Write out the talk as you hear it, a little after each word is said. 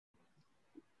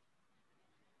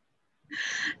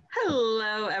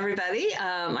Hello, everybody.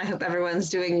 I hope everyone's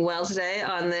doing well today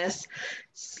on this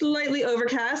slightly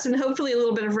overcast and hopefully a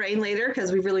little bit of rain later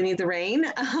because we really need the rain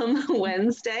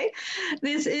Wednesday.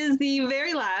 This is the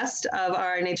very last of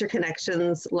our Nature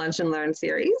Connections Lunch and Learn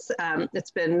series.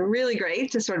 It's been really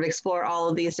great to sort of explore all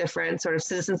of these different sort of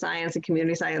citizen science and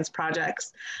community science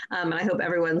projects. And I hope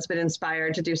everyone's been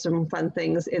inspired to do some fun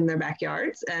things in their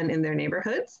backyards and in their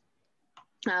neighborhoods.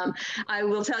 I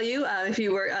will tell you, if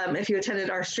you attended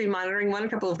our stream monitoring one a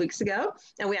couple of weeks ago,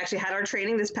 and we actually had our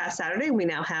training this past Saturday, we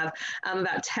now have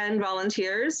about 10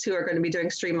 volunteers who are going to be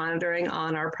doing stream monitoring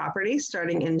on our property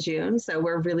starting in June. So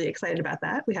we're really excited about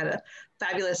that. We had a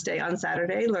fabulous day on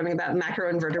Saturday learning about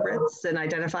macroinvertebrates and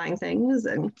identifying things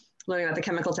and learning about the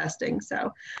chemical testing.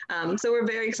 So we're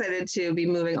very excited to be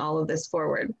moving all of this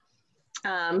forward.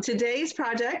 Today's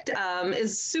project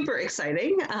is super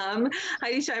exciting.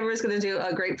 Heidi Shiver is going to do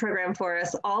a great program for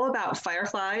us all about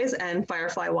fireflies and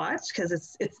Firefly Watch because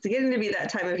it's beginning to be that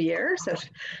time of year. So,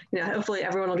 hopefully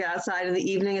everyone will get outside in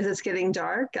the evening as it's getting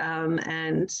dark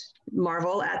and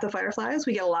marvel at the fireflies.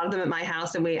 We get a lot of them at my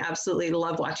house and we absolutely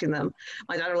love watching them.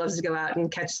 My daughter loves to go out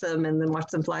and catch them and then watch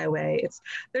them fly away.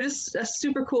 They're just a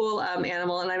super cool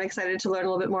animal, and I'm excited to learn a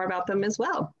little bit more about them as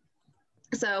well.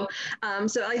 So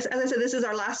as I said, this is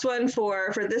our last one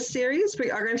for this series.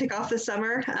 We are going to take off this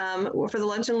summer for the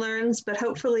Lunch and Learns, but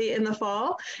hopefully in the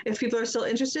fall, if people are still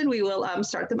interested, we will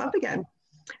start them up again.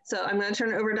 So I'm going to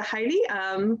turn it over to Heidi.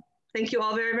 Thank you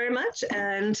all very, very much,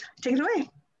 and take it away.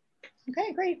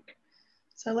 Okay, great.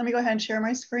 So let me go ahead and share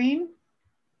my screen.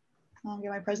 I'll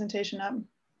get my presentation up.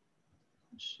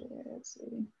 Let's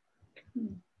see.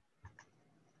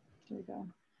 Here we go.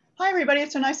 Hi, everybody.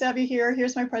 It's so nice to have you here.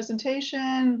 Here's my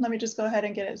presentation. Let me just go ahead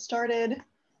and get it started.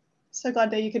 So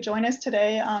glad that you could join us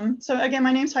today. So again,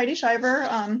 my name's Heidi Shiver.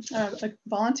 I'm a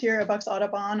volunteer at Bucks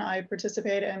Audubon. I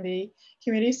participate in the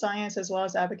community science as well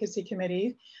as advocacy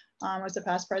committee. I was a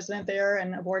past president there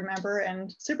and a board member,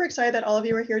 and super excited that all of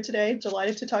you are here today.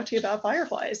 Delighted to talk to you about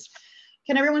fireflies.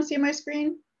 Can everyone see my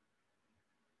screen?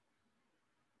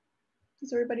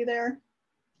 Is everybody there?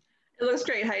 It looks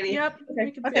great, Heidi. Yep.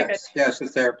 Okay, okay, good. Yes,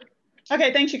 it's there.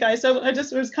 Okay, thanks you guys. So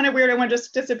it was kind of weird. Everyone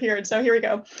just disappeared. So here we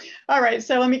go. All right,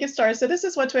 so let me get started. So this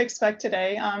is what to expect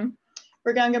today.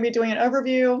 We're going to be doing an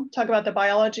overview, talk about the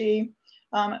biology,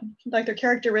 like their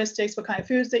characteristics, what kind of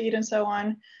foods they eat and so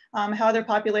on, how their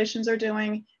populations are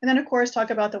doing. And then of course, talk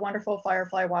about the wonderful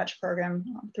Firefly Watch program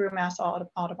through Mass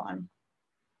Audubon.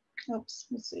 Oops,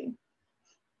 let's see.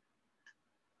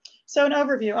 So an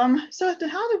overview. So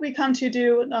how did we come to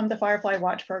do the Firefly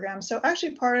Watch program? So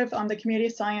actually part of the community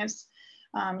science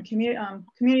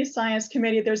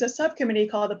committee, there's a subcommittee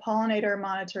called the Pollinator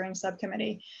Monitoring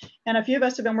Subcommittee. And a few of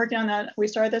us have been working on that. We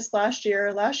started this last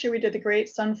year. Last year we did the Great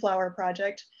Sunflower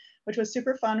Project, which was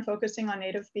super fun, focusing on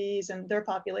native bees and their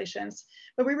populations.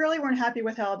 But we really weren't happy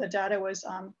with how the data was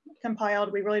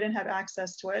compiled. We really didn't have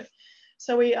access to it.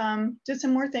 So we did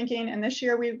some more thinking, and this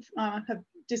year we have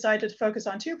decided to focus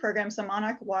on two programs, the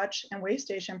Monarch Watch and Way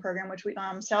Station program, which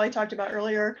Sally talked about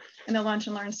earlier in the Lunch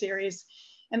and Learn series.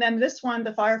 And then this one,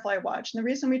 the Firefly Watch. And the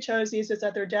reason we chose these is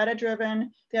that they're data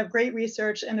driven, they have great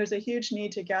research, and there's a huge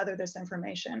need to gather this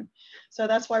information. So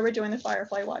that's why we're doing the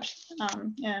Firefly Watch.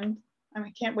 And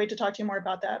I can't wait to talk to you more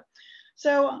about that.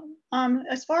 So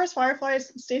as far as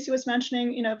fireflies, Stacy was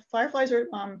mentioning, fireflies are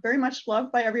very much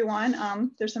loved by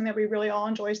everyone. There's something that we really all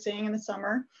enjoy seeing in the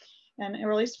summer and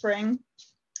early spring.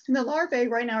 And the larvae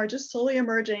right now are just slowly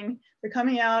emerging. They're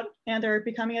coming out and they're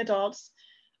becoming adults.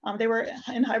 They were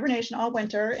in hibernation all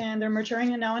winter, and they're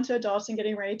maturing now into adults and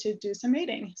getting ready to do some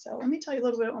mating. So let me tell you a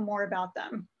little bit more about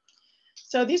them.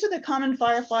 So these are the common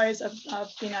fireflies of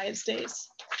the United States.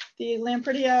 The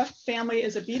Lampridia family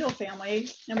is a beetle family,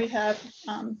 and we have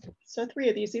so three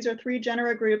of these. These are three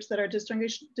genera groups that are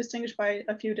distinguished by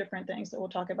a few different things that we'll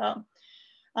talk about.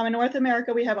 In North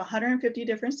America, we have 150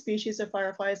 different species of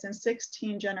fireflies and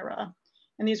 16 genera.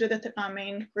 And these are the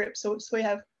main groups. So we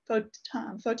have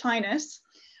Photinus,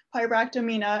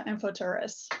 Pyractomina, and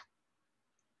Photurus.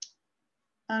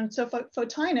 So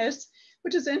Photinus,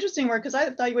 which is an interesting word because I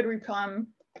thought you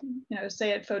would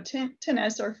say it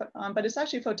Photinus, but it's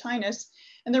actually Photinus.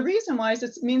 And the reason why is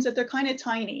it means that they're kind of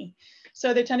tiny.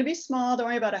 So they tend to be small. They're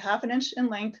only about 1/2 inch in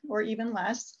length or even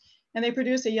less. And they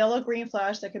produce a yellow-green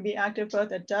flash that can be active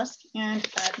both at dusk and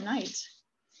at night.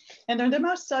 And they're the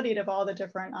most studied of all the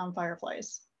different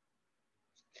fireflies.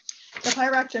 The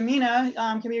Pyractomina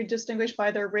can be distinguished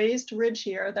by their raised ridge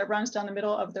here that runs down the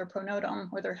middle of their pronotum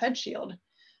or their head shield.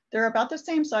 They're about the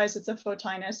same size as the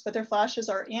Photinus, but their flashes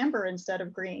are amber instead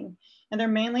of green, and they're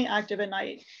mainly active at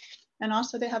night. And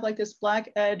also they have like this black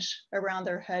edge around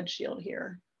their head shield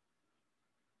here.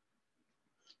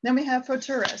 Then we have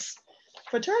Photuris.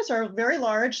 Photuris are very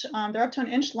large. They're up to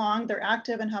 1 inch long. They're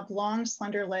active and have long,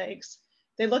 slender legs.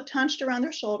 They look hunched around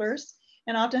their shoulders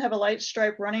and often have a light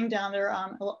stripe running down their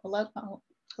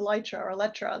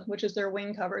elytra, which is their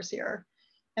wing covers here.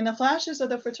 And the flashes of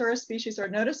the Photuris species are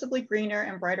noticeably greener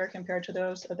and brighter compared to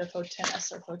those of the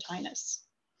Photinus or Photinus.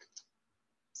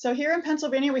 So here in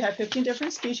Pennsylvania, we have 15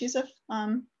 different species of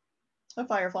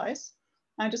fireflies.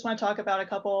 I just want to talk about a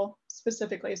couple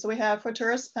specifically. So we have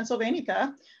Photuris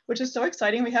pennsylvanica, which is so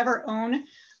exciting. We have our own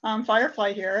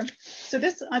firefly here. So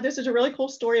this is a really cool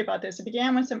story about this. It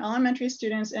began when some elementary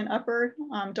students in Upper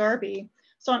Darby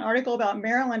saw an article about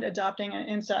Maryland adopting an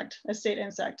insect, a state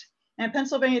insect. And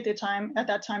Pennsylvania at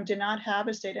that time did not have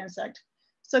a state insect.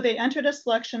 So they entered a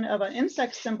selection of an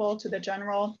insect symbol to the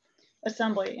General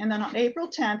Assembly. And then on April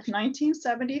 10th,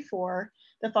 1974,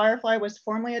 the firefly was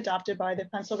formally adopted by the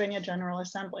Pennsylvania General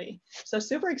Assembly. So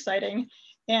super exciting.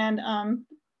 And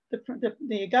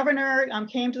the governor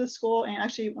came to the school and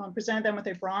actually presented them with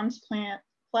a bronze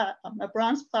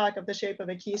plaque of the shape of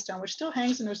a keystone, which still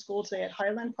hangs in their school today at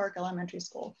Highland Park Elementary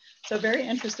School. So very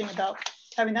interesting about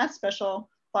having that special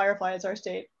firefly as our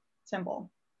state symbol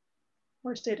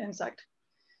or state insect.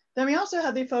 Then we also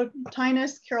have the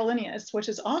Photinus carolinus, which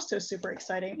is also super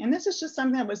exciting. And this is just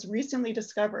something that was recently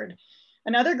discovered.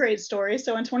 Another great story.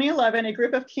 So in 2011, a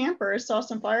group of campers saw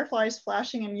some fireflies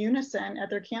flashing in unison at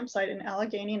their campsite in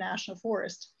Allegheny National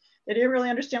Forest. They didn't really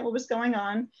understand what was going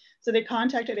on. So they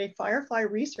contacted a firefly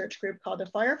research group called the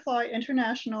Firefly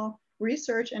International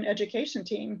Research and Education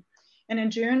Team. And in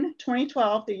June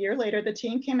 2012, the year later, the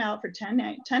team came out for 10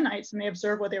 nights and they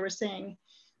observed what they were seeing.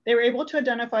 They were able to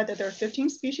identify that there are 15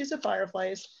 species of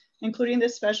fireflies, including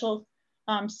this special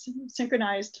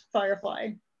synchronized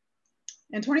firefly.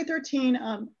 In 2013,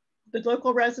 the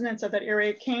local residents of that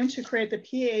area came to create the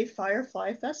PA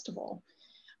Firefly Festival.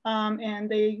 And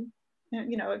they,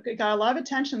 it got a lot of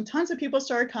attention. Tons of people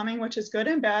started coming, which is good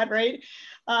and bad, right?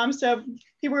 So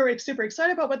people were super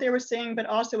excited about what they were seeing, but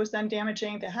also was then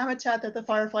damaging the habitat that the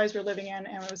fireflies were living in,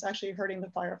 and it was actually hurting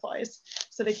the fireflies.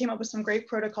 So they came up with some great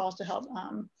protocols to help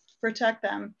protect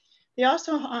them. They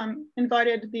also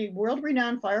invited the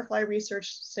world-renowned firefly researcher,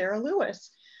 Sarah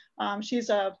Lewis. She's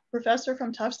a professor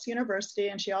from Tufts University,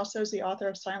 and she also is the author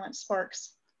of Silent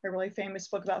Sparks, a really famous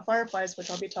book about fireflies, which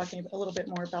I'll be talking a little bit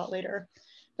more about later.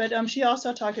 But she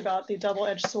also talked about the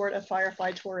double-edged sword of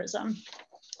firefly tourism.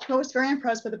 I was very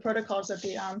impressed with the protocols that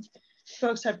the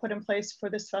folks had put in place for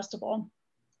this festival.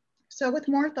 So with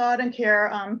more thought and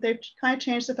care, they've kind of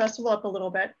changed the festival up a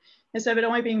little bit. Instead of it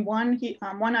only being one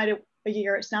night a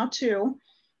year, it's now 2.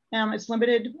 It's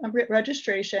limited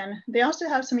registration. They also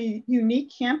have some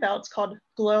unique campouts called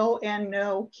Glow and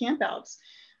No campouts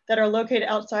that are located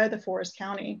outside of the Forest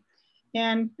County.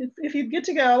 And if you get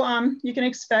to go, you can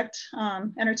expect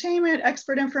entertainment,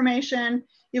 expert information.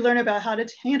 You learn about how to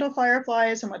handle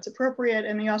fireflies and what's appropriate,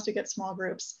 and you also get small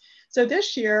groups. So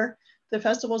this year, the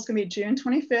festival is going to be June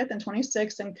 25th and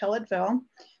 26th in Kellettville.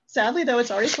 Sadly, though,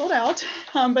 it's already sold out.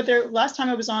 But last time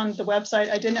I was on the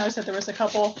website, I did notice that there was a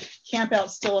couple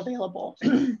campouts still available.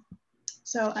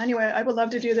 So anyway, I would love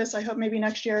to do this. I hope maybe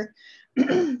next year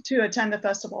to attend the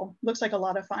festival. Looks like a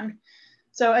lot of fun.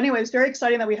 So anyway, it's very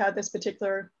exciting that we had this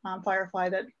particular firefly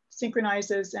that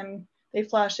synchronizes and they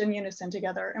flash in unison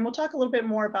together. And we'll talk a little bit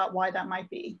more about why that might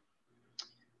be.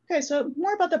 Okay, so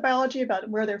more about the biology, about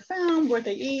where they're found, what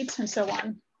they eat, and so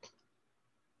on.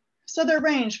 So their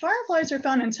range, fireflies are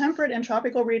found in temperate and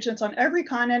tropical regions on every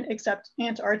continent except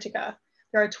Antarctica.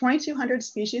 There are 2,200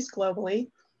 species globally.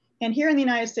 And here in the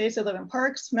United States, they live in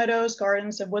parks, meadows,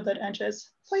 gardens, and woodland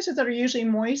edges, places that are usually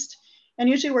moist and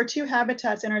usually where 2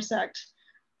 habitats intersect.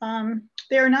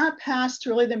 They are not past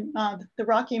really the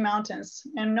Rocky Mountains,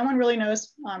 and no one really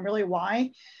knows really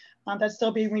why. That's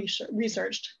still being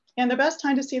researched. And the best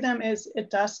time to see them is at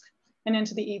dusk and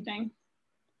into the evening.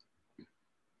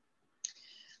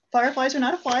 Fireflies are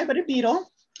not a fly, but a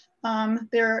beetle.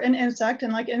 They're an insect,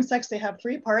 and like insects, they have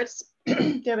 3 parts.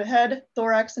 They have a head,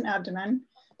 thorax, and abdomen.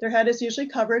 Their head is usually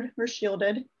covered or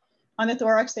shielded. On the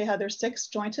thorax, they have their 6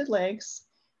 jointed legs.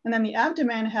 And then the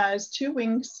abdomen has 2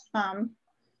 wings,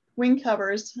 wing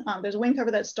covers. There's a wing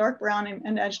cover that's dark brown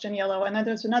and edged in yellow. And then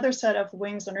there's another set of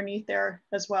wings underneath there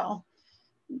as well.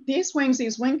 These wings,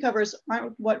 these wing covers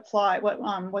aren't what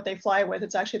they fly with.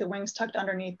 It's actually the wings tucked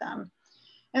underneath them.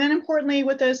 And then importantly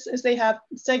with this is they have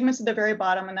segments at the very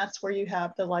bottom, and that's where you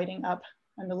have the lighting up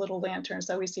and the little lanterns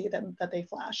that we see that they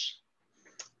flash.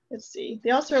 Let's see,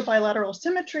 they also have bilateral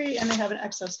symmetry, and they have an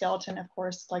exoskeleton, of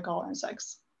course, like all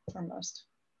insects, or most.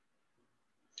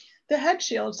 The head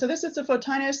shield, so this is the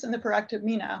Photinus and the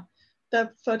Paractimina.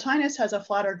 The Photinus has a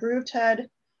flatter grooved head,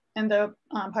 And the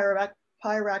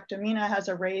Pyractomina has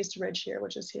a raised ridge here,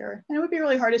 which is here. And it would be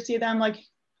really hard to see them like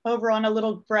over on a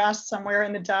little grass somewhere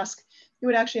in the dusk. You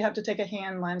would actually have to take a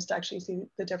hand lens to actually see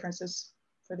the differences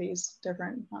for these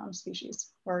different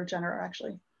species, or genera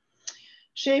actually.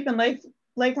 Shape and leg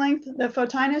length, the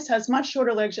Photinus has much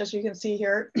shorter legs, as you can see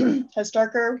here, has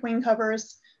darker wing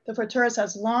covers. The Photurus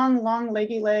has long,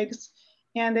 leggy legs,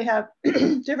 and they have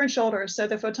different shoulders. So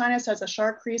the Photinus has a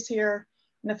sharp crease here,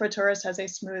 and the Photurus has a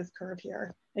smooth curve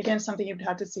here. Again, something you'd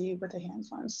have to see with a hand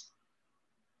lens.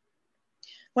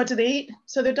 What do they eat?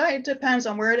 So their diet depends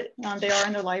on where they are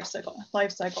in their life cycle.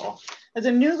 As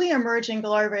a newly emerging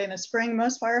larvae in the spring,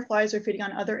 most fireflies are feeding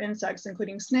on other insects,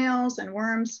 including snails and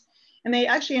worms, and they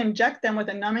actually inject them with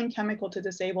a numbing chemical to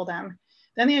disable them.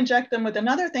 Then they inject them with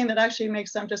another thing that actually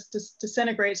makes them just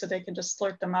disintegrate so they can just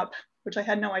slurp them up, which I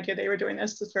had no idea they were doing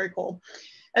this. It's very cool.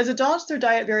 As adults, their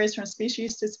diet varies from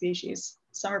species to species.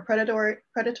 Some are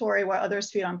predatory while others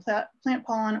feed on plant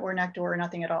pollen or nectar or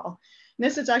nothing at all. And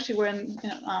this is actually when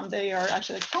they are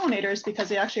actually like pollinators, because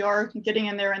they actually are getting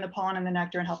in there in the pollen and the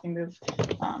nectar and helping move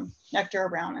nectar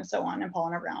around and so on, and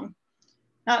pollen around.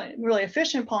 Not really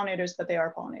efficient pollinators, but they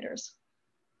are pollinators.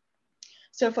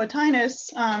 So Photinus,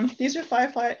 these are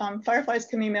fireflies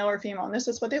can be male or female, and this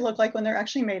is what they look like when they're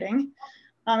actually mating.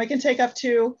 It can take up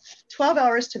to 12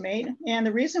 hours to mate, and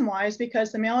the reason why is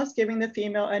because the male is giving the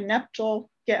female a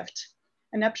nuptial gift,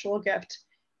 and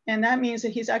that means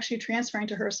that he's actually transferring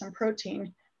to her some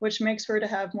protein, which makes her to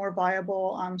have more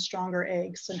viable, stronger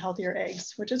eggs and healthier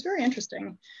eggs, which is very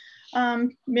interesting.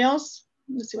 Males,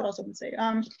 let's see what else I can say.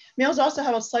 Males also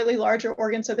have a slightly larger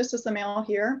organ. So this is the male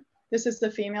here. This is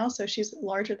the female, so she's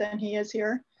larger than he is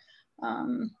here.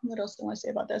 What else do I want to say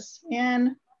about this?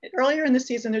 And earlier in the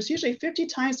season, there's usually 50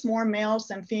 times more males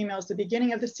than females at the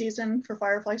beginning of the season for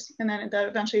fireflies, and then that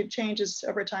eventually changes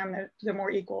over time. They're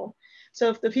more equal.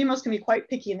 So the females can be quite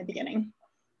picky in the beginning.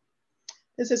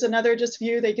 This is another just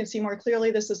view that you can see more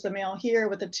clearly. This is the male here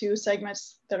with the two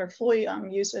segments that are fully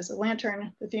used as a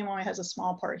lantern. The female only has a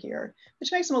small part here,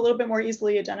 which makes them a little bit more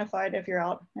easily identified if you're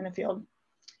out in the field.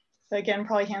 But again,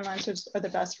 probably hand lenses are the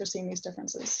best for seeing these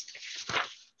differences.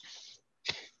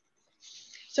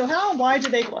 So how and why do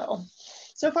they glow?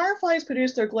 So fireflies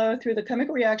produce their glow through the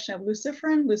chemical reaction of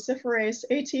luciferin, luciferase,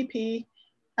 ATP,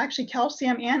 actually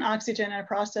calcium and oxygen in a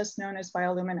process known as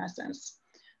bioluminescence.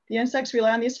 The insects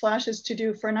rely on these flashes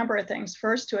for a number of things.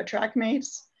 First, to attract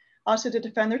mates, also to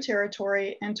defend their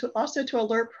territory, and also to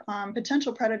alert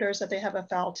potential predators that they have a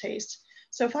foul taste.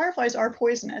 So fireflies are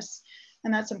poisonous,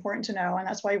 and that's important to know, and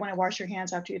that's why you want to wash your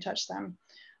hands after you touch them.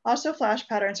 Also, flash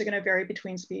patterns are going to vary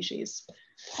between species.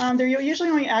 They're usually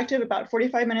only active about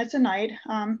 45 minutes a night.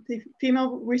 The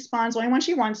female responds only when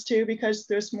she wants to, because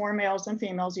there's more males than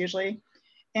females usually,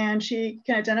 and she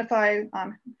can identify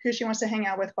who she wants to hang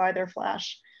out with by their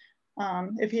flash.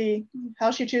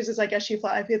 How she chooses, I guess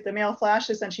if the male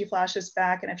flashes, then she flashes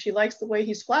back, and if she likes the way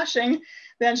he's flashing,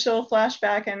 then she'll flash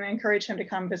back and encourage him to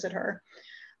come visit her.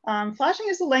 Flashing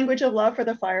is the language of love for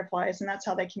the fireflies, and that's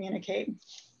how they communicate.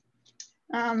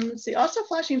 Let's see, also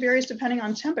flashing varies depending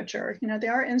on temperature. You know, they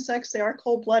are insects, they are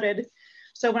cold-blooded.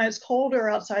 So when it's colder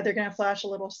outside, they're gonna flash a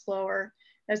little slower.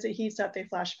 As it heats up, they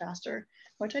flash faster,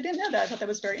 which I didn't know that. I thought that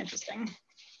was very interesting.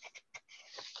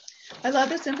 I love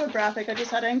this infographic, I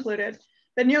just had to include it.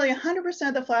 But nearly 100%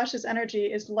 of the flash's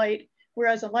energy is light,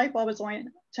 whereas a light bulb is only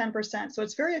 10%. So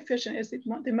it's very efficient, it's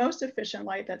the most efficient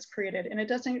light that's created, and it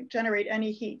doesn't generate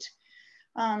any heat.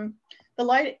 The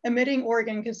light emitting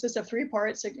organ consists of 3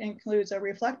 parts. It includes a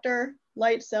reflector,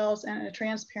 light cells, and a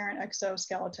transparent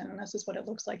exoskeleton. And this is what it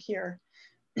looks like here.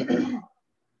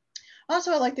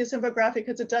 Also, I like this infographic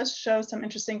because it does show some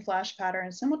interesting flash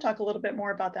patterns, and we'll talk a little bit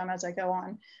more about them as I go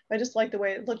on. But I just like the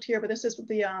way it looked here, but this is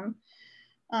the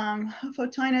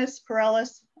Photinus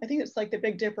piralis. I think it's like the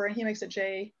Big Dipper, and he makes a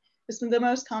J. It's the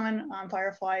most common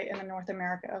firefly in North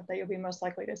America that you'll be most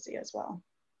likely to see as well.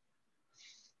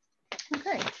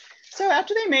 Okay, so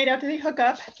after they mate, after they hook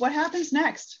up, what happens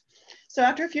next? So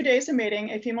after a few days of mating,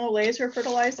 a female lays her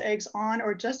fertilized eggs on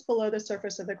or just below the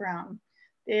surface of the ground.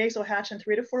 The eggs will hatch in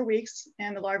 3 to 4 weeks,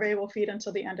 and the larvae will feed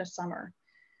until the end of summer.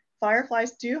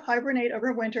 Fireflies do hibernate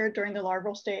over winter during the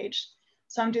larval stage.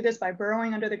 Some do this by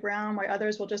burrowing under the ground, while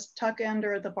others will just tuck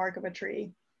under the bark of a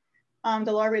tree.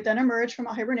 The larvae then emerge from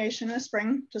a hibernation in the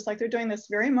spring, just like they're doing this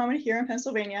very moment here in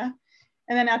Pennsylvania.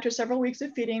 And then after several weeks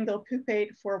of feeding, they'll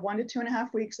pupate for 1 to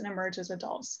 2.5 weeks and emerge as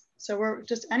adults. So we're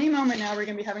just any moment now, we're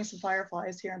gonna be having some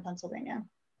fireflies here in Pennsylvania.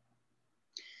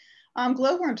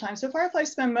 Glowworm time. So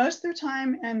fireflies spend most of their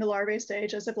time in the larvae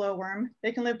stage as a glowworm.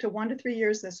 They can live to 1 to 3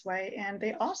 years this way, and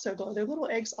they also glow. Their little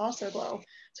eggs also glow.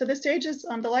 So the stages,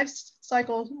 the life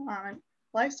cycle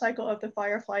life cycle of the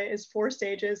firefly is 4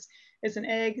 stages. It's an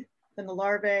egg, then the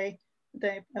larvae,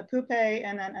 the pupae,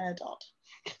 and then an adult.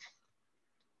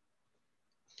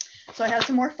 So I have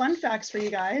some more fun facts for you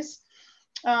guys.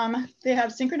 They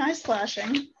have synchronized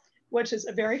flashing, which is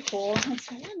very cool. Let's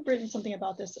see, I've written something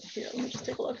about this here. Let me just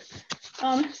take a look.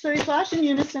 So they flash in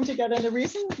unison together. The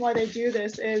reason why they do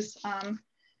this is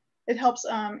it helps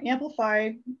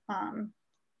amplify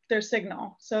their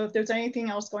signal. So if there's anything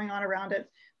else going on around it,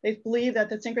 they believe that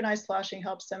the synchronized flashing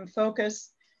helps them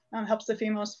focus, helps the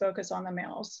females focus on the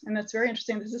males. And that's very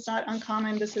interesting. This is not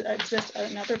uncommon. This exists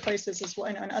in other places as well,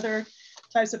 and other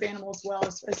types of animals as well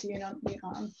as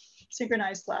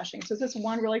synchronized flashing. So this is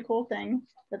one really cool thing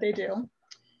that they do.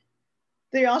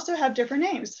 They also have different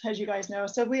names, as you guys know.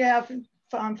 So we have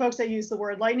folks that use the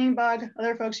word lightning bug,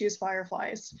 other folks use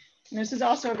fireflies. And this is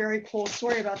also a very cool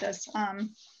story about this.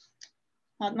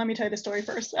 Let me tell you the story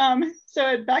first.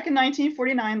 So back in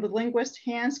 1949, the linguist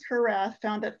Hans Karath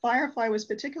found that firefly was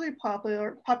particularly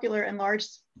popular in large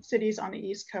cities on the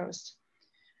East Coast.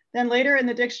 Then later in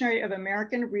the Dictionary of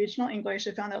American Regional English,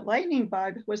 it found that lightning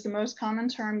bug was the most common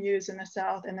term used in the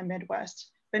South and the Midwest,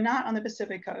 but not on the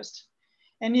Pacific Coast.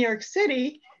 And New York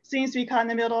City seems to be caught in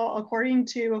the middle. According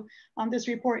to this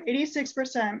report,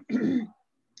 86%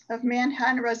 of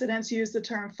Manhattan residents use the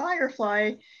term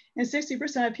firefly, and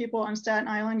 60% of people on Staten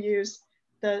Island use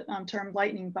the term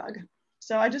lightning bug.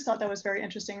 So I just thought that was very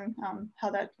interesting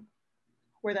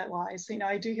where that lies. You know,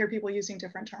 I do hear people using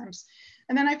different terms.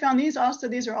 And then I found these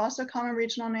are also common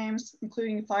regional names,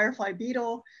 including firefly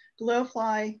beetle,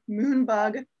 glowfly,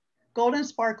 moonbug, golden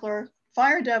sparkler,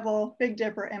 fire devil, big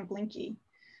dipper, and blinky.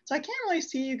 So I can't really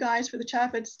see you guys for the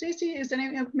chat, but Stacy,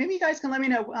 maybe you guys can let me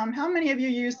know how many of you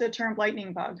use the term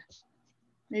lightning bug?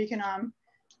 Maybe you can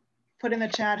put in the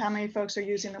chat how many folks are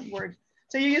using the word.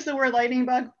 So you use the word lightning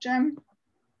bug, Jim?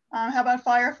 How about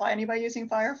firefly? Anybody using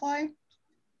firefly?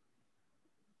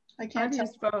 I can't tell. I've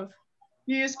used both.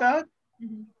 You use both?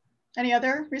 Mm-hmm. Any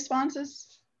other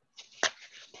responses?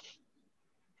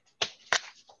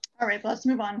 All right, let's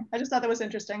move on. I just thought that was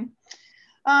interesting.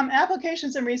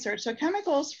 Applications and research. So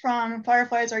chemicals from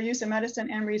fireflies are used in medicine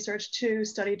and research to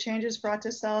study changes brought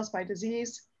to cells by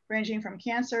disease, ranging from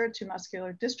cancer to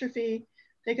muscular dystrophy.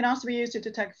 They can also be used to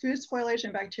detect food spoilage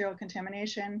and bacterial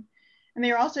contamination. And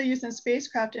they are also used in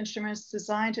spacecraft instruments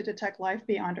designed to detect life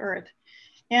beyond Earth.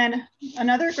 And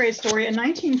another great story, in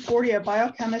 1940, a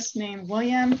biochemist named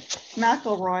William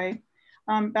McElroy,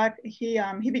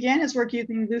 he began his work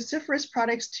using luciferous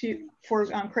products for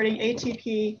creating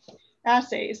ATP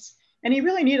assays. And he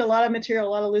really needed a lot of material,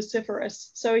 a lot of luciferous.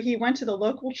 So he went to the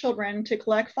local children to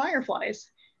collect fireflies.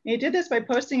 And he did this by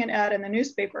posting an ad in the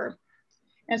newspaper.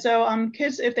 And so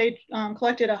kids, if they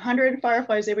collected 100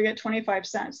 fireflies, they would get 25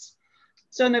 cents.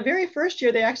 So in the very first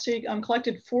year, they actually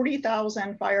collected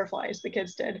 40,000 fireflies, the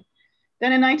kids did.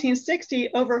 Then in 1960,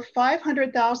 over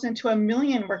 500,000 to 1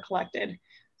 million were collected.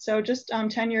 So just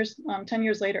 10 years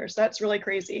later, so that's really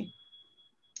crazy.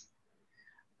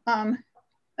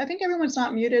 I think everyone's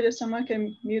not muted. If someone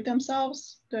can mute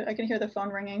themselves, I can hear the phone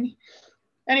ringing.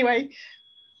 Anyway,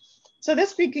 so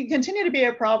this can continue to be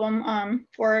a problem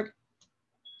for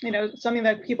something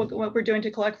that what we're doing to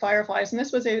collect fireflies. And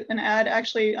this was an ad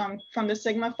actually from the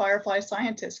Sigma Firefly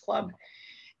Scientists Club.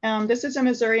 This is in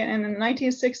Missouri, and in the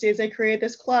 1960s, they created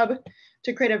this club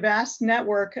to create a vast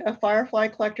network of firefly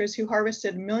collectors who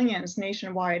harvested millions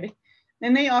nationwide.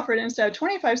 And they offered, instead of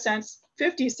 25 cents,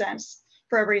 50 cents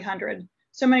for every 100.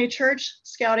 So many church,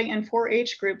 scouting, and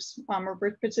 4-H groups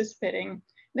were participating.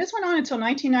 This went on until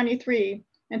 1993,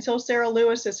 until Sarah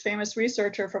Lewis, this famous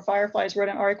researcher for fireflies, wrote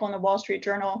an article in the Wall Street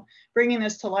Journal bringing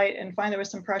this to light, and finally there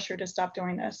was some pressure to stop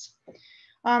doing this.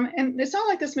 And it's not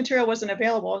like this material wasn't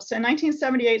available. So in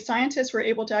 1978, scientists were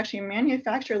able to actually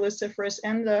manufacture luciferase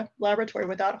in the laboratory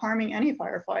without harming any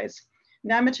fireflies.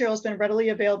 And that material has been readily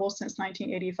available since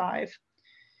 1985.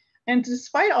 And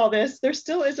despite all this, there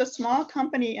still is a small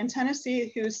company in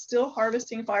Tennessee who's still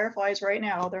harvesting fireflies right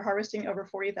now. They're harvesting over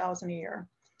 40,000 a year.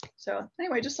 So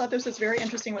anyway, just thought this was very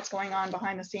interesting what's going on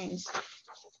behind the scenes.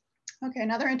 Okay,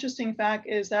 another interesting fact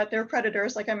is that they're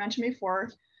predators, like I mentioned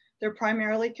before. They're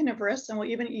primarily carnivorous and will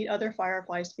even eat other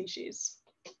firefly species.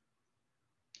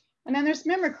 And then there's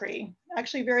mimicry,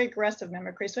 actually very aggressive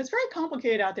mimicry. So it's very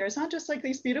complicated out there. It's not just like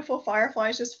these beautiful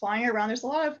fireflies just flying around. There's a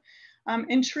lot of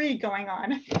intrigue going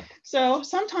on. So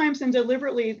sometimes and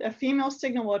deliberately, a female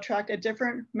signal will attract a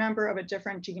different member of a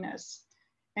different genus.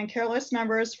 And careless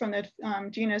members from the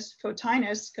genus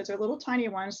Photinus, because they're little tiny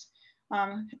ones,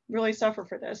 really suffer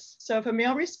for this. So if a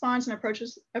male responds and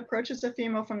approaches a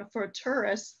female from the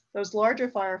Photurus, those larger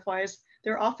fireflies,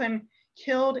 they're often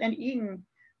killed and eaten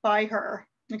by her.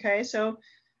 Okay, so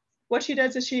what she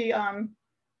does is she,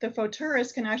 the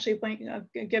photourist can actually blink,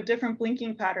 give different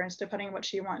blinking patterns depending on what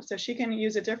she wants. So she can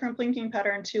use a different blinking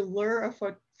pattern to lure a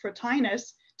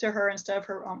photinus to her instead of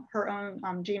her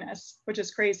own genus, which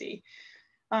is crazy.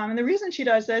 And the reason she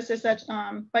does this is that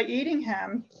by eating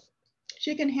him,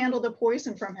 she can handle the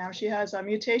poison from him. She has a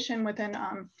mutation within,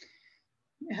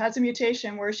 it has a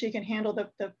mutation where she can handle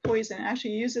the poison,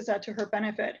 actually uses that to her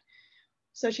benefit.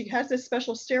 So she has this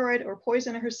special steroid or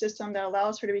poison in her system that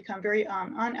allows her to become very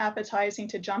unappetizing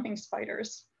to jumping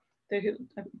spiders who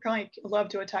probably love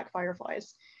to attack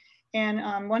fireflies.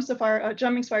 And once the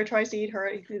jumping spider tries to eat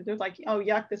her, they're like, oh,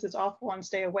 yuck, this is awful, and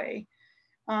stay away.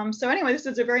 So anyway, this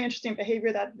is a very interesting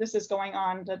behavior that this is going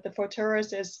on, that the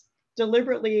photourist is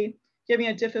deliberately giving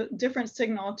a different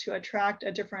signal to attract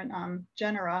a different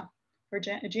genera or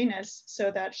genus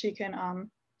so that she can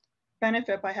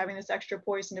benefit by having this extra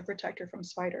poison to protect her from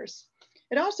spiders.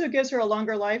 It also gives her a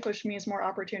longer life, which means more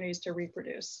opportunities to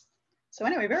reproduce. So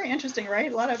anyway, very interesting,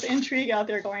 right? A lot of intrigue out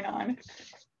there going on.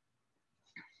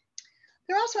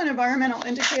 They're also an environmental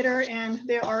indicator, and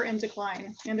they are in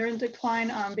decline. And they're in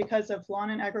decline because of lawn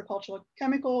and agricultural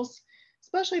chemicals,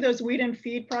 especially those weed and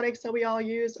feed products that we all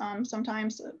use.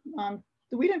 Sometimes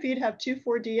the weed and feed have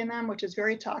 2,4-D in them, which is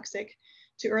very toxic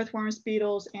to earthworms,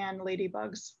 beetles, and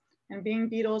ladybugs. And being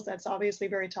beetles, that's obviously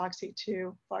very toxic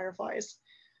to fireflies.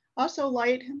 Also,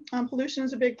 light pollution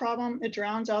is a big problem. It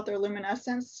drowns out their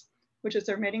luminescence, which is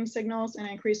their mating signals, and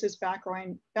increases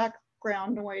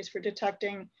background noise for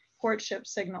detecting courtship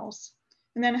signals.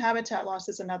 And then habitat loss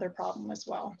is another problem as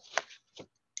well.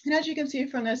 And as you can see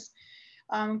from this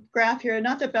graph here,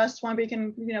 not the best one, but you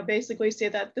can basically see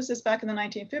that this is back in the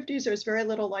 1950s. There's very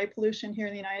little light pollution here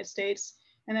in the United States.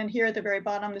 And then here at the very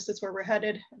bottom, this is where we're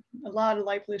headed. A lot of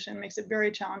light pollution makes it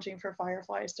very challenging for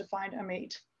fireflies to find a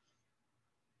mate.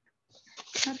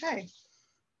 Okay.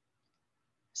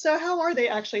 So how are they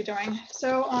actually doing?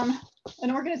 So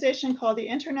an organization called the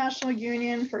International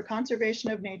Union for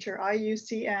Conservation of Nature,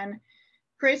 IUCN,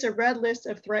 creates a red list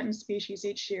of threatened species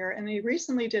each year. And they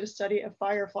recently did a study of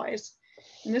fireflies.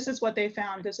 And this is what they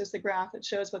found. This is the graph that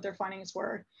shows what their findings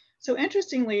were. So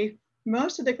interestingly,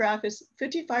 most of the graph is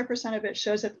 55% of it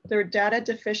shows that they're data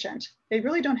deficient. They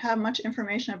really don't have much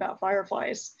information about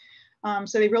fireflies.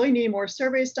 So they really need more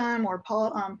surveys done, more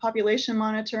population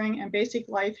monitoring, and basic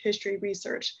life history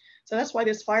research. So that's why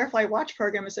this Firefly Watch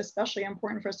program is especially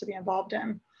important for us to be involved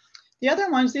in. The other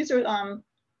ones, these are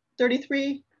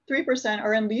 33%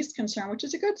 are in least concern, which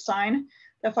is a good sign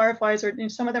that fireflies are,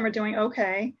 some of them are doing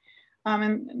okay.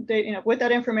 And they, with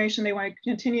that information, they want to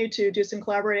continue to do some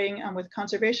collaborating with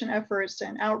conservation efforts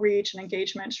and outreach and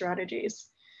engagement strategies.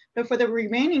 But for the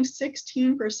remaining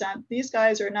 16%, these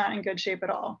guys are not in good shape at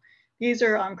all. These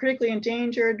are critically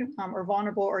endangered or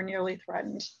vulnerable or nearly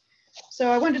threatened.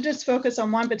 So I wanted to just focus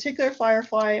on one particular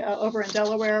firefly over in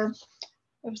Delaware.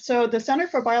 So the Center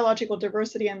for Biological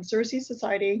Diversity and Xerces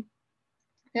Society,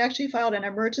 they actually filed an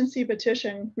emergency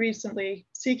petition recently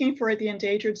seeking for the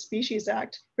Endangered Species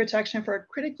Act protection for a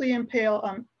critically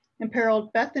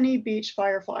imperiled Bethany Beach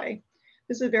firefly.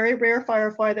 This is a very rare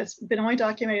firefly that's been only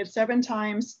documented 7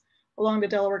 times along the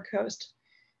Delaware coast.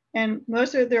 And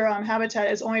most of their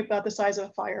habitat is only about the size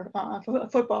of a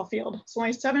football field. So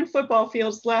only 7 football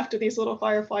fields left of these little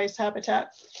fireflies' habitat.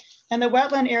 And the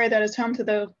wetland area that is home to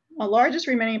the largest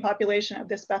remaining population of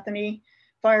this Bethany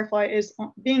firefly is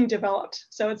being developed.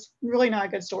 So it's really not a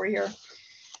good story here.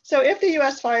 So if the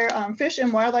US Fish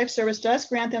and Wildlife Service does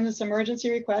grant them this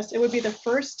emergency request, it would be the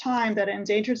first time that an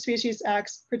Endangered Species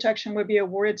Act protection would be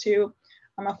awarded to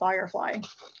a firefly.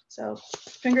 So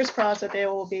fingers crossed that they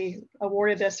will be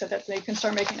awarded this so that they can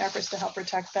start making efforts to help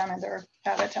protect them and their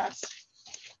habitats.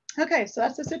 Okay, so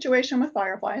that's the situation with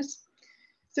fireflies.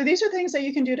 So these are things that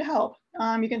you can do to help.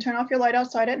 You can turn off your light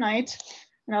outside at night,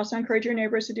 and also encourage your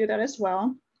neighbors to do that as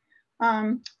well.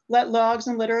 Let logs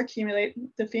and litter accumulate.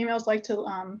 The females like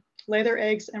to lay their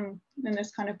eggs in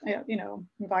this kind of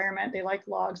environment. They like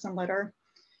logs and litter.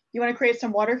 You want to create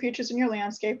some water features in your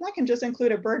landscape. That can just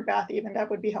include a bird bath even, that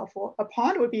would be helpful. A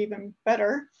pond would be even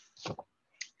better.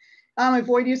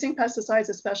 Avoid using pesticides,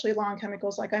 especially lawn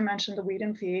chemicals, like I mentioned, the weed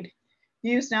and feed.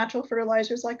 Use natural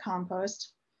fertilizers like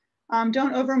compost.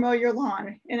 Don't overmow your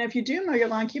lawn. And if you do mow your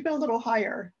lawn, keep it a little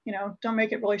higher. Don't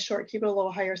make it really short, keep it a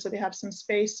little higher so they have some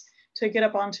space to get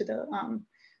up onto the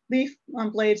leaf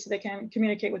blades so they can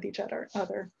communicate with each other.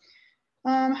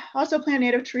 Also plant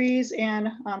native trees and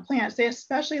plants. They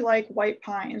especially like white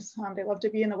pines. They love to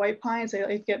be in the white pines.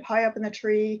 They get high up in the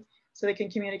tree so they can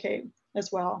communicate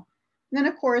as well. And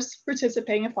then of course,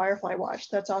 participating in Firefly Watch.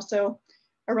 That's also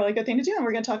a really good thing to do. And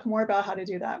we're going to talk more about how to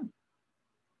do that.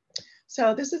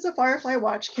 So this is a Firefly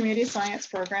Watch community science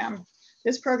program.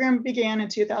 This program began in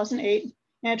 2008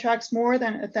 and attracts more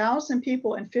than 1,000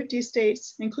 people in 50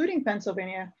 states, including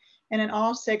Pennsylvania, and in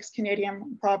all 6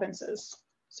 Canadian provinces.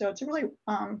 So it's a really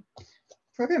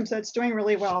program that's doing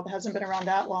really well. That hasn't been around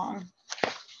that long.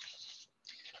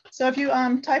 So if you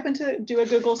do a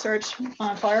Google search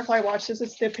on Firefly Watch, this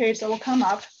is the page that will come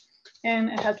up, and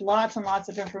it has lots and lots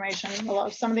of information.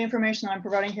 Some of the information that I'm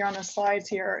providing here on the slides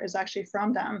here is actually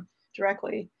from them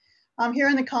directly. Here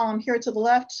in the column here to the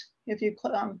left, if you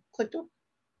click,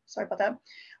 sorry about that,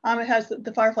 it has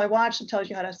the Firefly Watch. It tells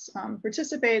you how to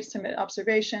participate, submit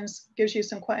observations, gives you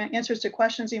some answers to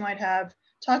questions you might have,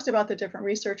 talks about the different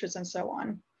researchers and so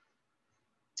on.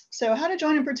 So how to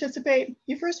join and participate?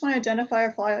 You first want to identify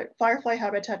a firefly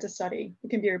habitat to study. It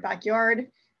can be your backyard.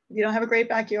 If you don't have a great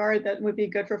backyard that would be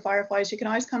good for fireflies, you can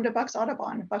always come to Bucks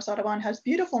Audubon. Bucks Audubon has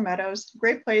beautiful meadows,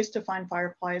 great place to find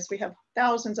fireflies. We have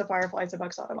thousands of fireflies at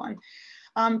Bucks Audubon.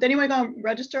 Then you want to go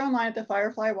register online at the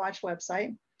Firefly Watch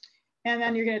website. And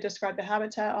then you're going to describe the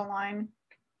habitat online.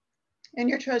 In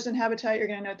your chosen habitat, you're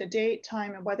going to note the date,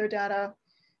 time, and weather data.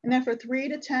 And then for 3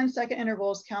 to 10-second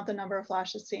intervals, count the number of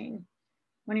flashes seen.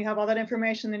 When you have all that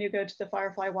information, then you go to the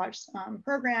Firefly Watch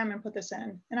program and put this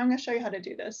in. And I'm going to show you how to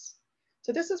do this.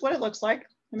 So this is what it looks like.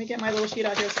 Let me get my little sheet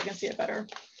out here so I can see it better.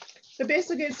 So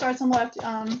basically it starts on the left. You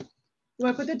want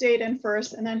to put the date in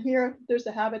first, and then here there's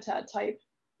the habitat type.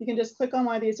 You can just click on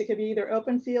one of these. It could be either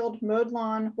open field, mowed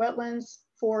lawn, wetlands,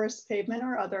 forest, pavement,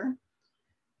 or other.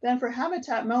 Then for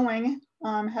habitat mowing,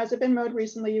 has it been mowed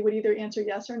recently? You would either answer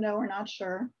yes or no or not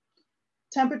sure.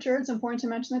 Temperature, it's important to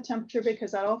mention the temperature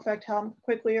because that'll affect how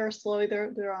quickly or slowly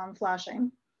they're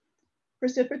flashing.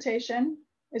 Precipitation,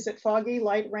 is it foggy,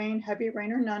 light rain, heavy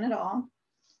rain, or none at all?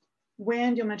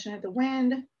 Wind, you'll mention it, the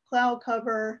wind, cloud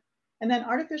cover, and then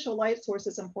artificial light source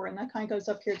is important. That kind of goes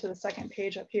up here to the second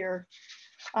page up here.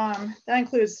 That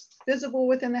includes visible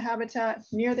within the habitat,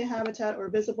 near the habitat, or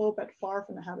visible but far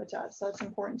from the habitat. So that's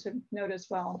important to note as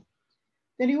well.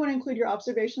 Then you want to include your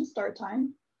observation start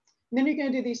time. And then you're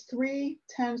going to do these 3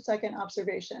 10-second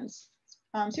observations.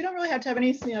 So you don't really have to have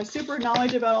any super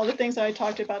knowledge about all the things that I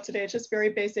talked about today. It's just very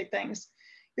basic things.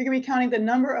 You're going to be counting the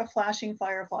number of flashing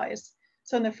fireflies.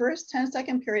 So in the first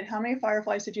 10-second period, how many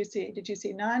fireflies did you see? Did you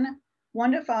see none,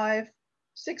 1 to 5,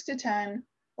 6 to 10,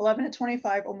 11 to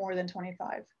 25, or more than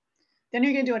 25? Then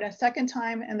you're going to do it a second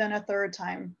time and then a third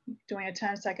time, doing a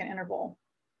 10-second interval,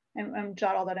 and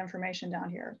jot all that information down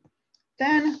here.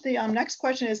 Then the next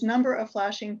question is number of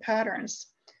flashing patterns.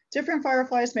 Different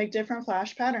fireflies make different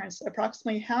flash patterns.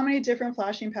 Approximately how many different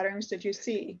flashing patterns did you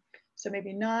see? So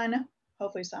maybe none,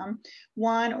 hopefully some,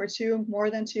 1 or 2, more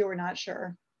than 2, or not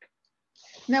sure.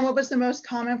 Now, what was the most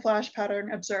common flash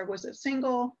pattern observed? Was it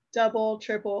single, double,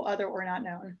 triple, other, or not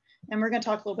known? And we're going to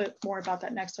talk a little bit more about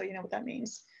that next so you know what that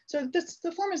means. So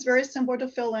the form is very simple to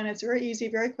fill in. It's very easy,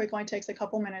 very quick, only takes a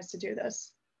couple minutes to do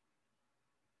this.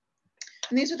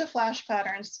 And these are the flash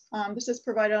patterns. This is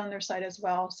provided on their site as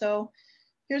well. So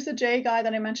here's the J guy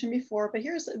that I mentioned before, but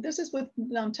this is with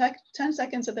 10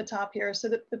 seconds at the top here. So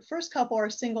the first couple are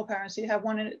single patterns. So you have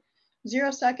one at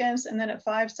 0 seconds, and then at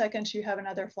 5 seconds, you have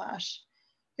another flash.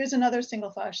 Here's another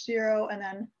single flash, 0, and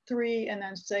then 3, and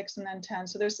then 6, and then 10.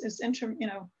 So there's intermittent.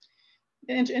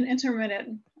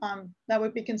 That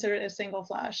would be considered a single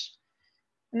flash.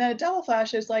 And then a double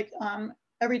flash is like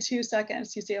every 2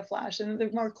 seconds you see a flash, and they're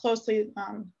more closely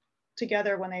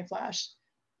together when they flash,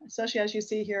 especially as you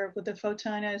see here with the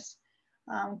photonus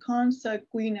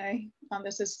consanguine.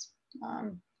 This is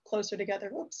closer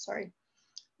together. Oops, sorry.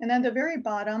 And then the very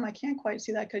bottom, I can't quite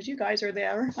see that because you guys are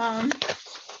there.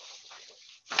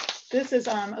 This is,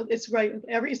 it's right,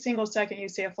 every single second you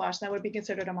see a flash, that would be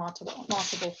considered a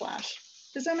multiple flash.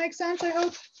 Does that make sense, I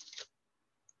hope?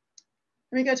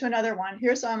 Let me go to another one.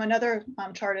 Here's another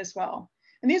chart as well.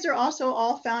 And these are also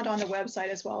all found on the website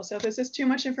as well. So if this is too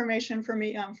much information for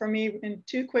me and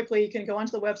too quickly, you can go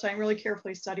onto the website and really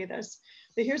carefully study this.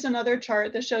 But here's another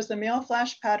chart that shows the male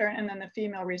flash pattern and then the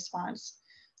female response.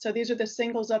 So these are the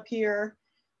singles up here.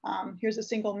 Here's a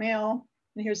single male,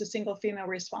 and here's a single female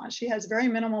response. She has very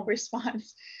minimal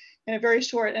response and a very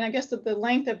short, and I guess the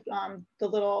length of the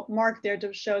little mark there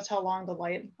shows how long the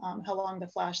light, how long the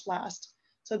flash lasts.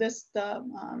 So this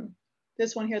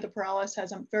one here, the Paralis,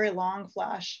 has a very long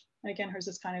flash. And again, hers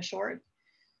is kind of short.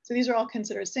 So these are all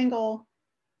considered single.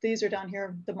 These are down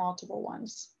here, the multiple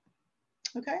ones.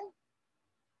 Okay.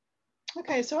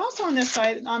 Okay, so also on this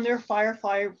site, on their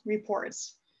Firefly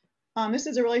reports, this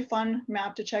is a really fun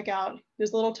map to check out.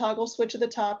 There's a little toggle switch at the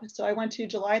top. So I went to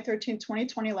July 13,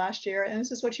 2020 last year, and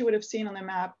this is what you would have seen on the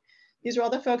map. These are all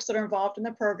the folks that are involved in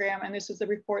the program, and this is the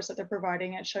reports that they're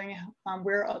providing and showing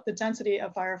where the density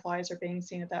of fireflies are being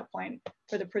seen at that point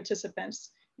for the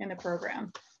participants in the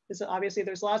program. Because obviously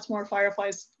there's lots more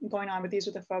fireflies going on, but these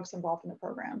are the folks involved in the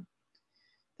program.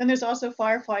 Then there's also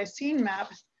Firefly Scene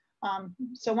Map.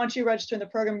 So once you register in the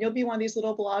program, you'll be one of these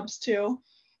little blobs too.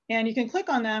 And you can click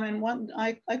on them, and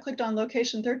I clicked on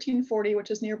location 1340,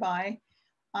 which is nearby.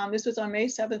 This was on May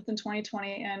 7th in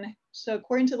 2020. And so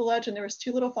according to the legend, there was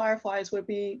 2 little fireflies would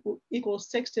be equal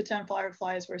 6 to 10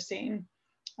 fireflies were seen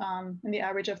in the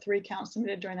average of 3 counts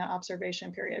submitted during that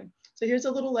observation period. So here's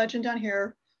a little legend down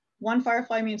here. 1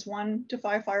 firefly means 1 to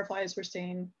 5 fireflies were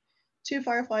seen. 2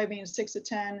 firefly means 6 to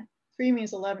 10. 3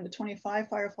 means 11 to 25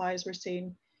 fireflies were seen.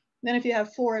 And then if you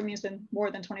have 4, it means then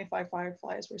more than 25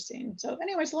 fireflies were seen. So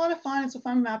anyway, it's a lot of fun. It's a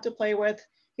fun map to play with.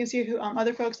 You can see who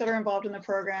other folks that are involved in the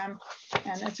program,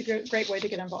 and it's a great way to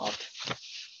get involved.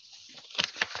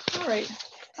 All right,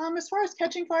 as far as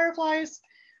catching fireflies,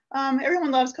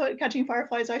 everyone loves catching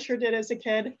fireflies. I sure did as a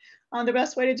kid. The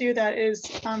best way to do that is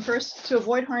first, to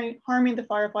avoid harming the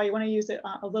firefly, you want to use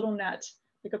a little net,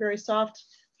 like a very soft,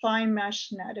 fine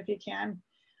mesh net if you can.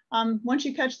 Once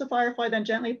you catch the firefly, then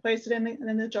gently place it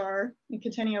in the jar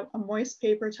containing a moist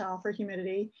paper towel for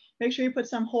humidity. Make sure you put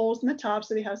some holes in the top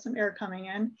so they have some air coming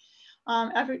in.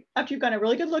 After you've gotten a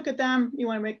really good look at them, you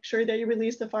want to make sure that you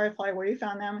release the firefly where you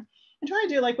found them, and try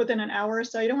to do like within an hour or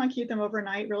so. You don't want to keep them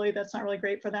overnight, really. That's not really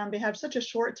great for them. They have such a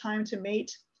short time to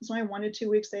mate. It's only 1 to 2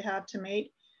 weeks they have to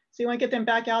mate. So you want to get them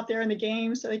back out there in the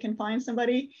game so they can find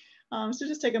somebody. So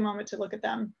just take a moment to look at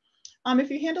them.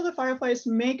 If you handle the fireflies,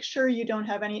 make sure you don't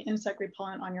have any insect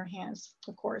repellent on your hands,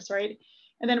 of course, right?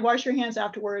 And then wash your hands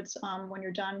afterwards when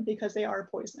you're done, because they are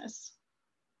poisonous.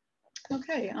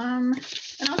 Okay, and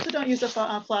also don't use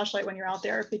a flashlight when you're out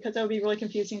there, because that would be really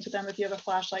confusing to them if you have a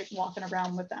flashlight walking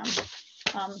around with them.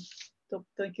 They'll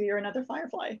think you're another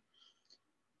firefly.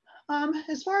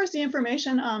 As far as the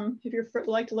information, if you'd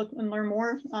like to look and learn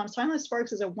more, Silent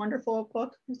Sparks is a wonderful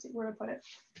book. Let's see where to put it.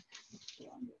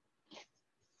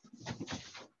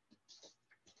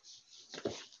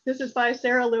 This is by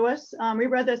Sarah Lewis. We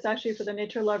read this actually for the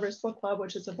Nature Lovers Book Club,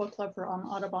 which is a book club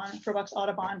for Bucks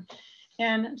Audubon.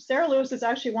 And Sarah Lewis is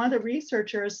actually one of the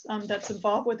researchers that's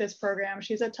involved with this program.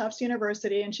 She's at Tufts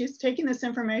University, and she's taking this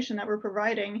information that we're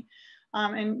providing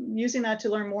and using that to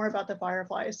learn more about the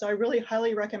fireflies. So I really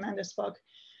highly recommend this book.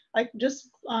 I just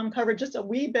covered just a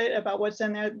wee bit about what's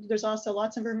in there. There's also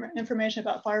lots of information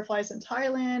about fireflies in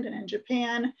Thailand and in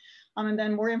Japan, and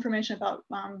then more information about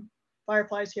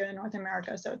fireflies here in North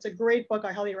America. So it's a great book.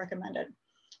 I highly recommend it.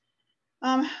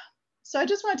 So I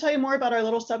just want to tell you more about our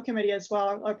little subcommittee as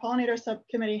well. Our pollinator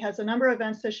subcommittee has a number of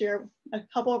events this year. A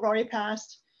couple have already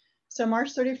passed. So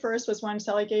March 31st was when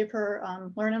Sally gave her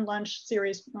Learn and Lunch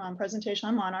series presentation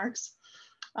on monarchs.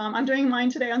 I'm doing mine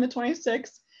today on the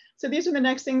 26th. So these are the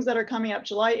next things that are coming up.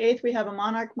 July 8th, we have a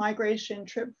monarch migration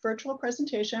trip virtual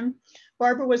presentation.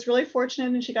 Barbara was really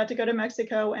fortunate and she got to go to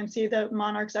Mexico and see the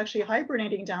monarchs actually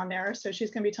hibernating down there. So she's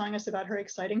going to be telling us about her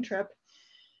exciting trip.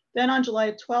 Then on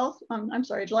July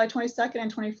 22nd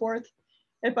and 24th,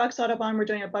 at Bucks Audubon, we're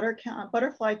doing a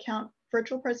butterfly count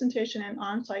virtual presentation and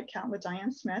on-site count with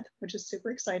Diane Smith, which is super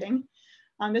exciting.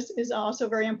 This is also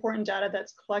very important data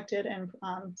that's collected and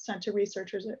sent to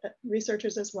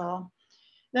researchers as well.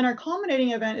 Then our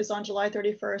culminating event is on July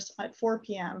 31st at 4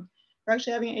 p.m. We're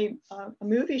actually having a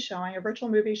movie showing, a virtual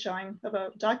movie showing of a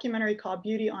documentary called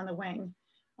Beauty on the Wing.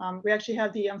 We actually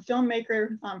have the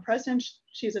filmmaker present.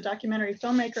 She's a documentary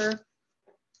filmmaker.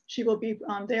 She will be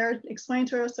there explaining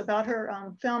to us about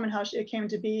her film and how it came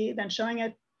to be, then showing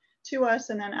it to us,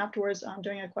 and then afterwards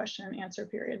doing a question and answer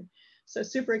period. So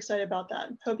super excited about that.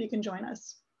 Hope you can join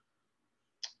us.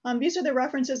 These are the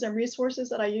references and resources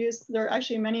that I use. There are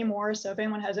actually many more. So if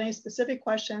anyone has any specific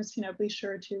questions, be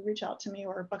sure to reach out to me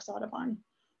or Bucks Audubon.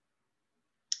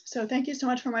 So thank you so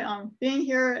much for my being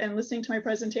here and listening to my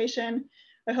presentation.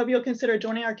 I hope you'll consider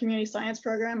joining our community science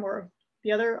program or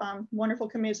the other wonderful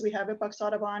committees we have at Bucks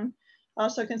Audubon.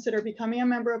 Also consider becoming a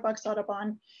member of Bucks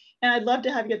Audubon. And I'd love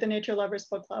to have you at the Nature Lovers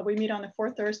Book Club. We meet on the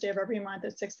fourth Thursday of every month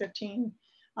at 6:15.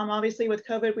 Obviously with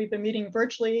COVID, we've been meeting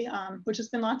virtually, which has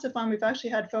been lots of fun. We've actually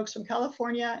had folks from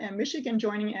California and Michigan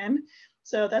joining in.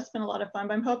 So that's been a lot of fun,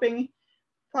 but I'm hoping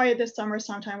probably this summer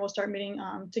sometime we'll start meeting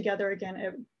together again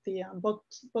at the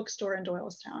bookstore in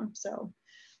Doylestown. So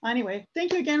anyway,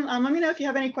 thank you again. Let me know if you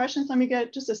have any questions. Let me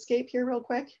just escape here real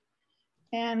quick.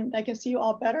 And I can see you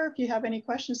all better. If you have any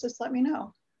questions, just let me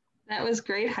know. That was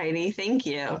great, Heidi. Thank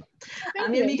you.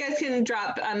 Thank you. You guys can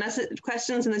drop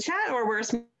questions in the chat, or we're a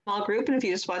small group, and if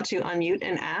you just want to unmute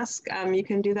and ask, you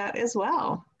can do that as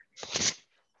well.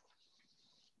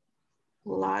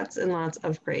 Lots and lots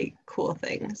of great, cool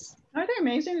things. Aren't they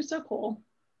amazing? It's so cool.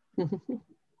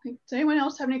 Does anyone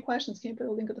else have any questions? Can you put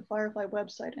a link of the Firefly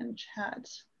website in chat?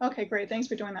 Okay, great. Thanks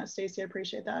for doing that, Stacy. I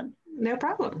appreciate that. No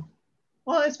problem.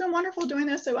 Well, it's been wonderful doing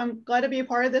this. So I'm glad to be a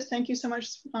part of this. Thank you so much,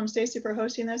 Stacy, for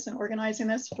hosting this and organizing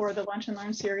this for the Lunch and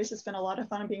Learn series. It's been a lot of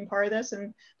fun being part of this.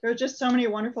 And there are just so many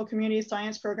wonderful community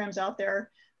science programs out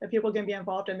there that people can be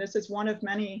involved in. This is one of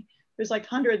many. There's like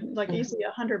easily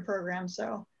 100 programs.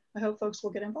 So I hope folks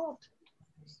will get involved.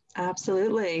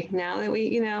 Absolutely. Now that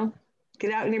we,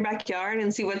 get out in your backyard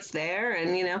and see what's there, and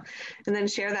and then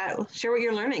share what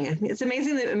you're learning. It's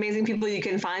amazing the amazing people you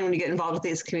can find when you get involved with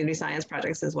these community science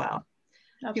projects as well.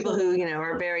 Absolutely. People who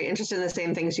are very interested in the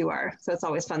same things you are. So it's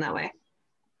always fun that way.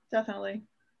 Definitely.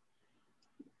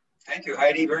 Thank you,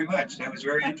 Heidi, very much. That was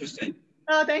very interesting.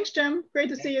 Oh, thanks, Jim. Great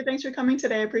to see you. Thanks for coming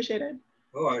today. I appreciate it.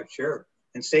 Oh, sure.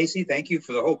 And Stacy, thank you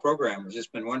for the whole program. It's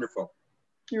just been wonderful.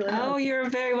 You're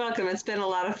very welcome. It's been a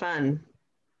lot of fun.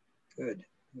 Good.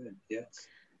 Good. Yes.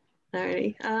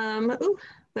 Alrighty.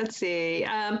 Let's see.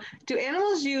 Do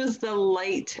animals use the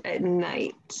light at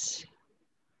night?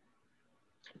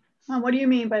 What do you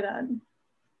mean by that?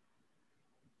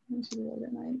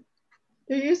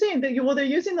 They're using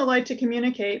the light to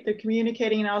communicate. They're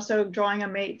communicating and also drawing a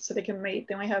mate so they can mate.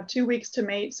 They only have 2 weeks to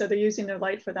mate, so they're using their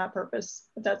light for that purpose,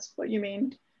 if that's what you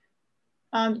mean.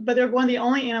 But they're one of the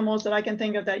only animals that I can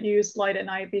think of that use light at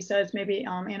night, besides maybe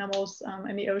animals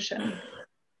in the ocean.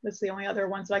 That's the only other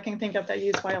ones that I can think of that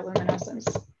use bioluminescence.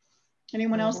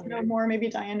 Anyone else know more? Maybe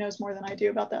Diane knows more than I do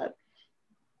about that.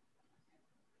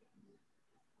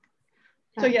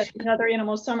 So yes, other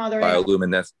animals, some other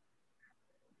bioluminescence.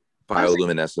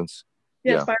 Yes,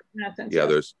 yeah.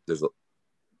 Bioluminescence.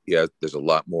 Yeah, there's a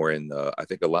lot more in I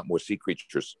think a lot more sea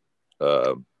creatures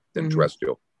than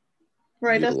terrestrial.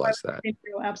 Right, that's that.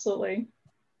 Absolutely.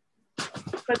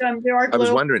 But there are. I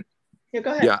was wondering. Yeah,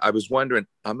 go ahead. Yeah, I was wondering.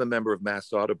 I'm a member of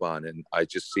Mass Audubon, and I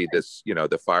just see this.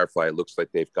 The Firefly. It looks like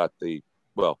they've got they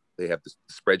have the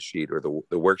spreadsheet or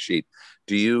the worksheet.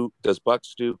 Does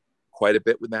Bucks do quite a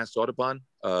bit with Mass Audubon?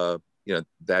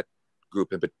 That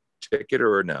group in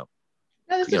particular, or no?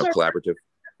 No, collaborative.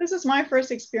 This is my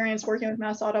first experience working with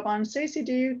Mass Audubon. Stacy,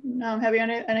 do you have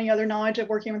any other knowledge of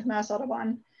working with Mass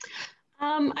Audubon?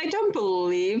 I don't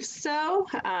believe so.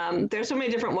 There's so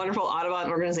many different wonderful Audubon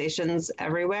organizations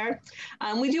everywhere.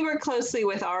 We do work closely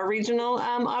with our regional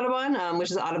Audubon,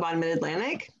 which is Audubon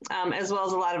Mid-Atlantic, as well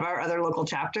as a lot of our other local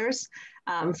chapters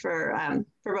for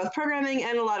both programming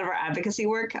and a lot of our advocacy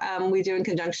work we do in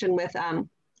conjunction with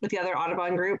the other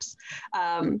Audubon groups.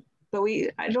 But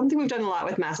I don't think we've done a lot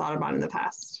with Mass Audubon in the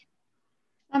past.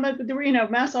 But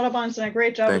Mass Audubon's done a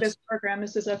great job with this program.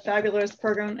 This is a fabulous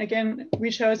program. Again,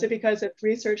 we chose it because it's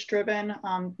research driven.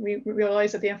 We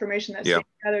realize that the information that's being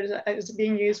gathered is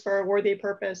being used for a worthy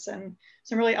purpose, and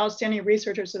some really outstanding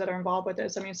researchers that are involved with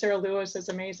this. I mean, Sarah Lewis is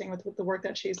amazing with the work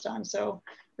that she's done. So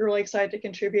we're really excited to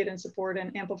contribute and support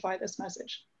and amplify this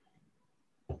message.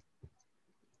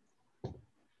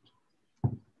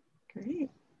 Great.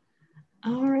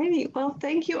 All righty. Well,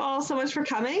 thank you all so much for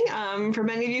coming. For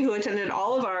many of you who attended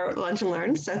all of our Lunch and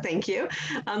Learn, so thank you.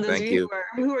 Those of you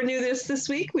who are new this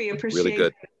week, we appreciate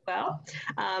it as well.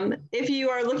 If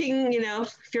you are looking,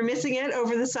 if you're missing it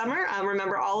over the summer,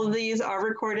 remember all of these are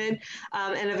recorded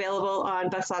and available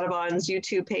on Bucks Audubon's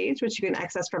YouTube page, which you can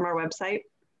access from our website.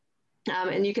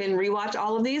 And you can rewatch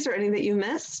all of these or any that you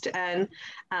missed, and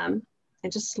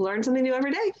just learn something new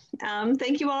every day.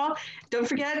 Thank you all. Don't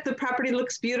forget, the property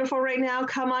looks beautiful right now.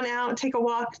 Come on out, take a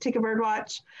walk, take a bird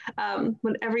watch,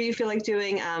 whatever you feel like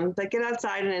doing, but get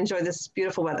outside and enjoy this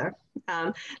beautiful weather.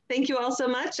 Thank you all so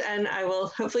much, and I will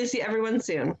hopefully see everyone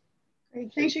soon.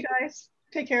 Great. Thanks, you guys.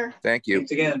 Take care. Thank you.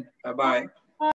 Thanks again. Bye-bye.